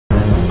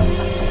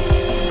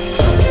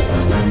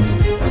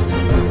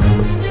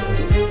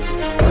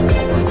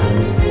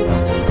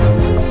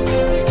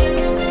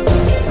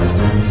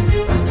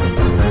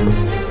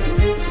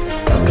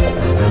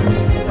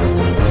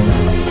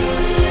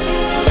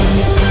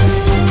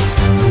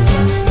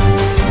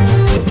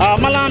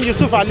one,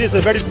 Yusuf Ali is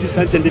a very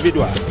decent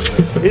individual.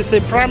 He's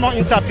a primo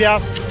inter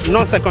pares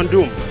non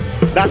secundum.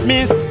 That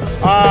means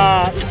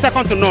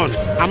second to none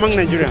among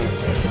Nigerians.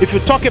 If you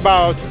talk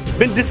about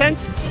being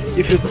decent,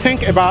 if you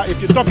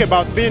talk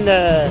about being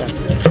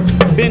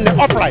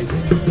upright,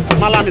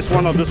 Malam is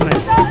one of those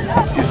names.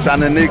 It's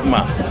an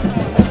enigma.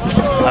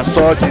 As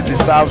such, he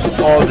deserves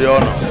all the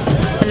honor.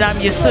 I'm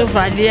Yusuf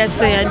Ali, and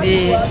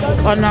the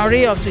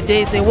honoree of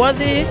today is a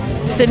worthy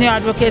senior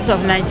advocate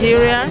of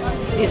Nigeria.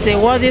 He's a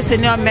worthy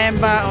senior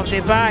member of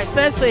the bar. I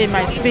said so in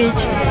my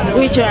speech,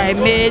 which I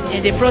made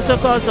in the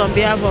protocols on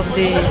behalf of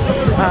the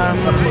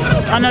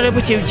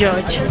Honorable Chief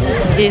Judge.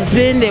 He's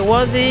been a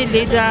worthy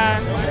leader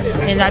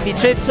in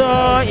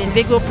arbitrator, in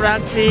legal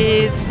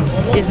practice.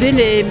 He's been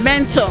a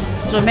mentor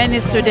to many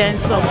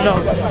students of law.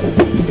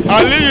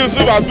 Ali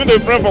Yusuf has been a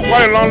friend for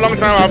quite a long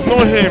time. I've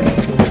known him.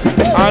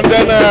 And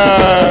then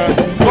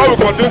God will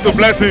continue to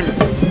bless him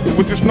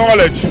with his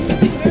knowledge. I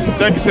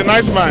think he's a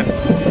nice man.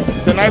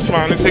 He's a nice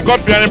man. He's a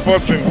God-fearing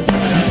person.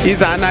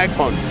 He's an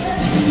icon.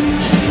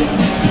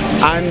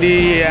 And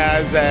he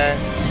has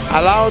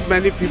allowed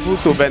many people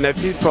to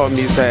benefit from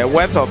his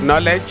wealth of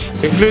knowledge,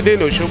 including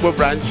OSHOGBO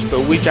branch, to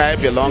which I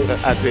belong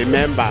as a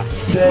member.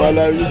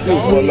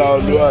 Yusuf,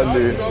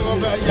 Olaolu,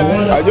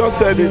 I just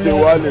said it a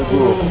while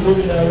ago.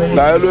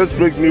 I always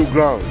break new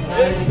grounds.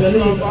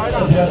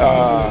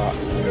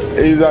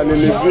 He's an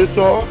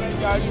innovator.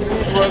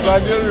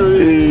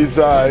 He's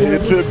a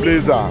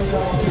trailblazer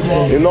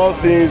in all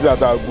things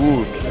that are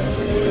good.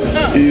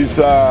 He's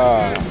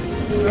a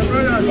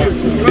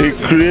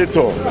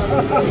creator,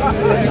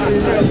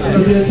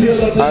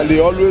 and he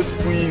always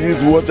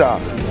squeezes water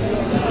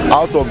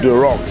out of the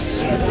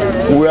rocks.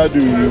 Where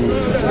do you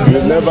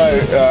never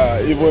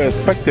even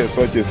expected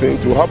such a thing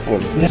to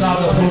happen.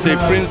 He's a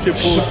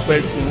principled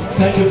person.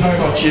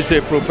 He's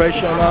a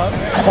professional,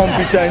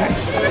 competent,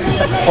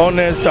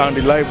 honest and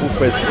reliable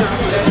person.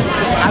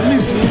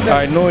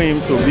 I know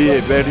him to be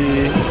a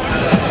very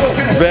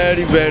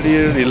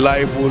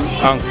reliable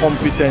and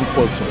competent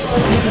person.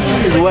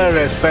 He's well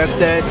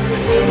respected.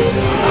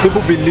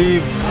 People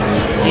believe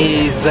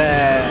he's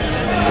a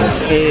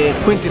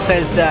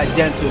quintessential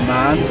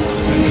gentleman,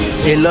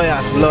 a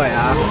lawyer's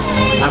lawyer,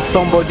 and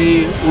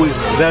somebody who is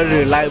very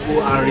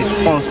reliable and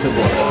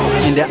responsible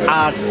in the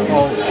art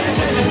of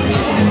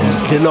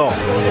the law.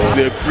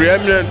 The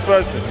preeminent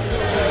person.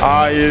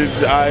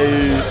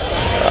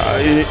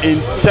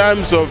 In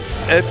terms of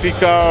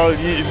ethical,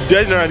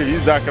 generally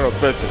he's that kind of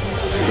person.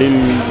 In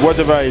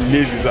whatever he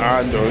lays his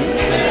hand on,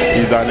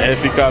 he's an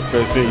ethical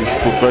person, he's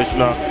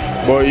professional,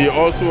 but he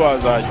also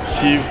has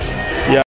achieved